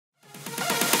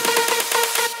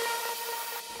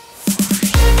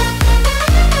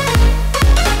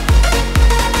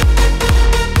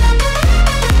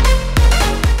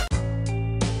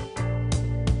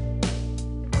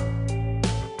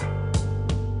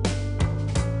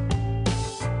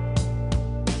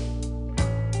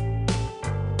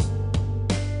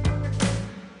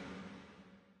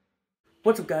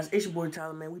What's up, guys? It's your boy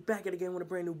Tyler, man. We back at it again with a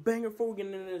brand new banger. Before we get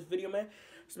into this video, man,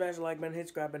 smash the like button, hit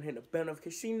subscribe button, hit the bell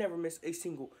notification. You never miss a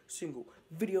single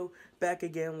video. Back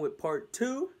again with part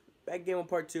two.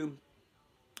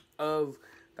 Of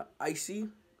the Icee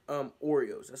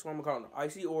Oreos. That's what I'm calling them.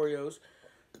 Icee Oreos.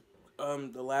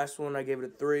 The last one I gave it a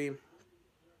 3.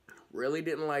 Really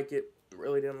didn't like it.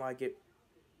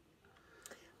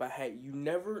 But hey, you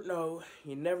never know.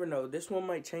 This one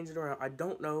might change it around. I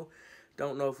don't know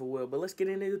if it will. But let's get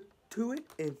into it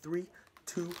in 3,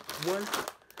 2, 1.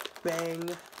 Bang.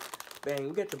 Bang.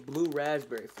 We got the blue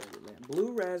raspberry flavor, man.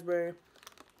 Blue raspberry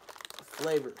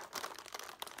flavor.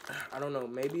 I don't know.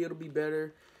 Maybe it'll be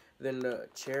better than the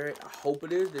cherry. I hope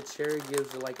it is. The cherry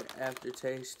gives like an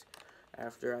aftertaste.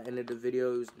 After I ended the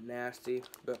video, it was nasty.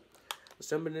 But let's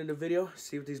jump into the video.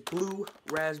 See what these blue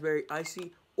raspberry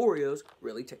Icee Oreos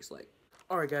really taste like.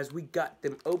 Alright, guys. We got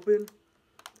them open.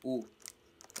 Ooh.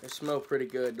 They smell pretty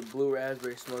good. The blue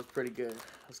raspberry smells pretty good.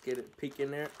 Let's get a peek in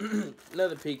there.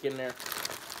 Another peek in there.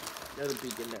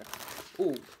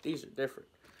 Ooh, these are different.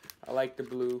 I like the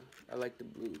blue. Alright,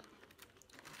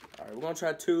 we're gonna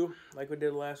try 2 like we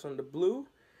did the last one. The blue,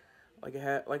 like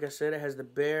I said, it has the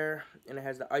bear and it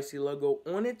has the Icee logo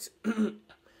on it. Well,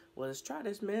 let's try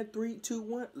this, man. 3, 2,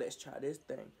 1. Let's try this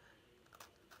thing.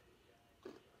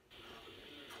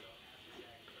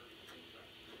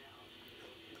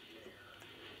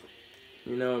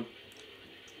 You know,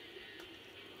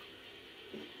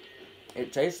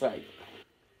 it tastes like,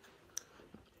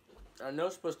 I know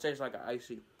it's supposed to taste like an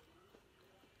Icee.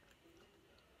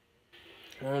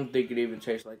 I don't think it even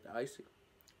tastes like the Icee.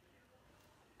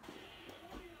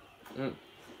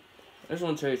 This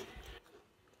one tastes,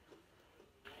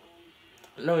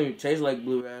 it don't even taste like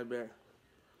blue raspberry.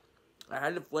 I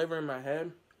had the flavor in my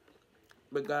head,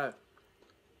 but God,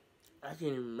 I can't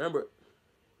even remember it.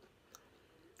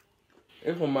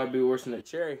 This one might be worse than the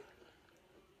cherry.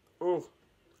 Oh.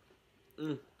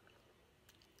 Nasty.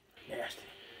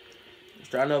 Let's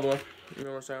try another one. You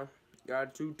know what I'm saying?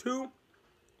 Got two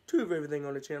of everything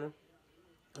on the channel.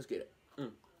 Let's get it.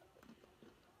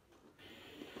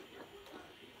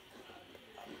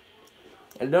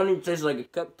 It don't even taste like a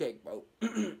cupcake, bro.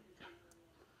 It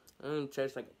don't even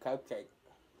taste like a cupcake.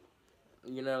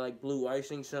 You know, like blue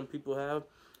icing some people have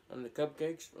on the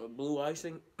cupcakes, or blue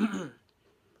icing.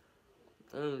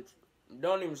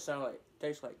 Don't even sound like,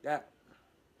 taste like that.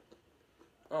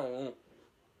 I don't know.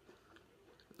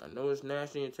 I know it's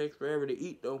nasty and it takes forever to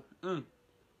eat, though. Like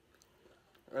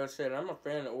I said, I'm a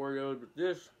fan of Oreos, but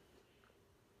this,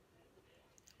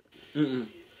 I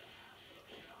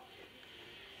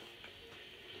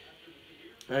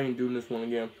ain't doing this one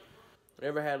again.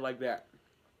 Never had like that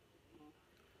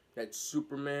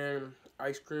Superman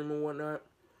ice cream and whatnot.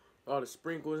 All the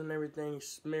sprinkles and everything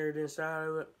smeared inside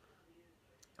of it.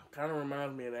 Kind of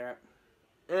reminds me of that.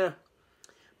 Yeah.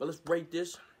 But let's rate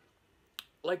this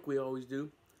like we always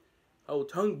do. Oh,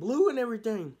 tongue blue and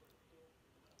everything.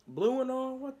 Blue and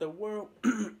all? What the world?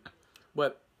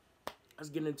 But let's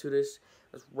get into this.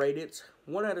 Let's rate it.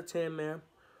 1 out of 10, man.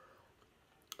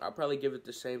 I'll probably give it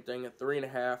the same thing, a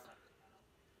 3.5.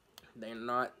 They're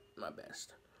not my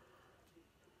best.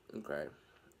 Okay.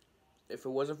 If it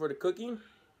wasn't for the cookie,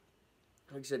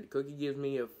 like I said, the cookie gives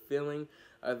me a feeling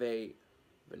of a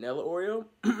vanilla Oreo.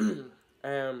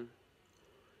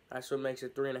 That's what makes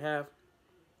it 3.5.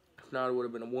 If not, it would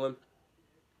have been a 1.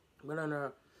 But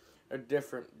no, they're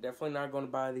different. Definitely not going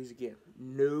to buy these again.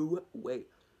 No way.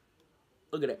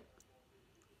 Look at that.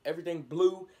 Everything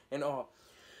blue and all.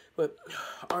 But,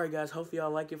 alright, guys. Hopefully y'all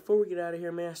like it. Before we get out of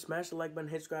here, man, smash the like button,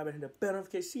 hit subscribe, and hit the bell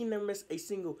notification so you never miss a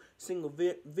single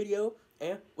video.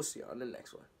 And we'll see y'all in the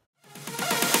next one.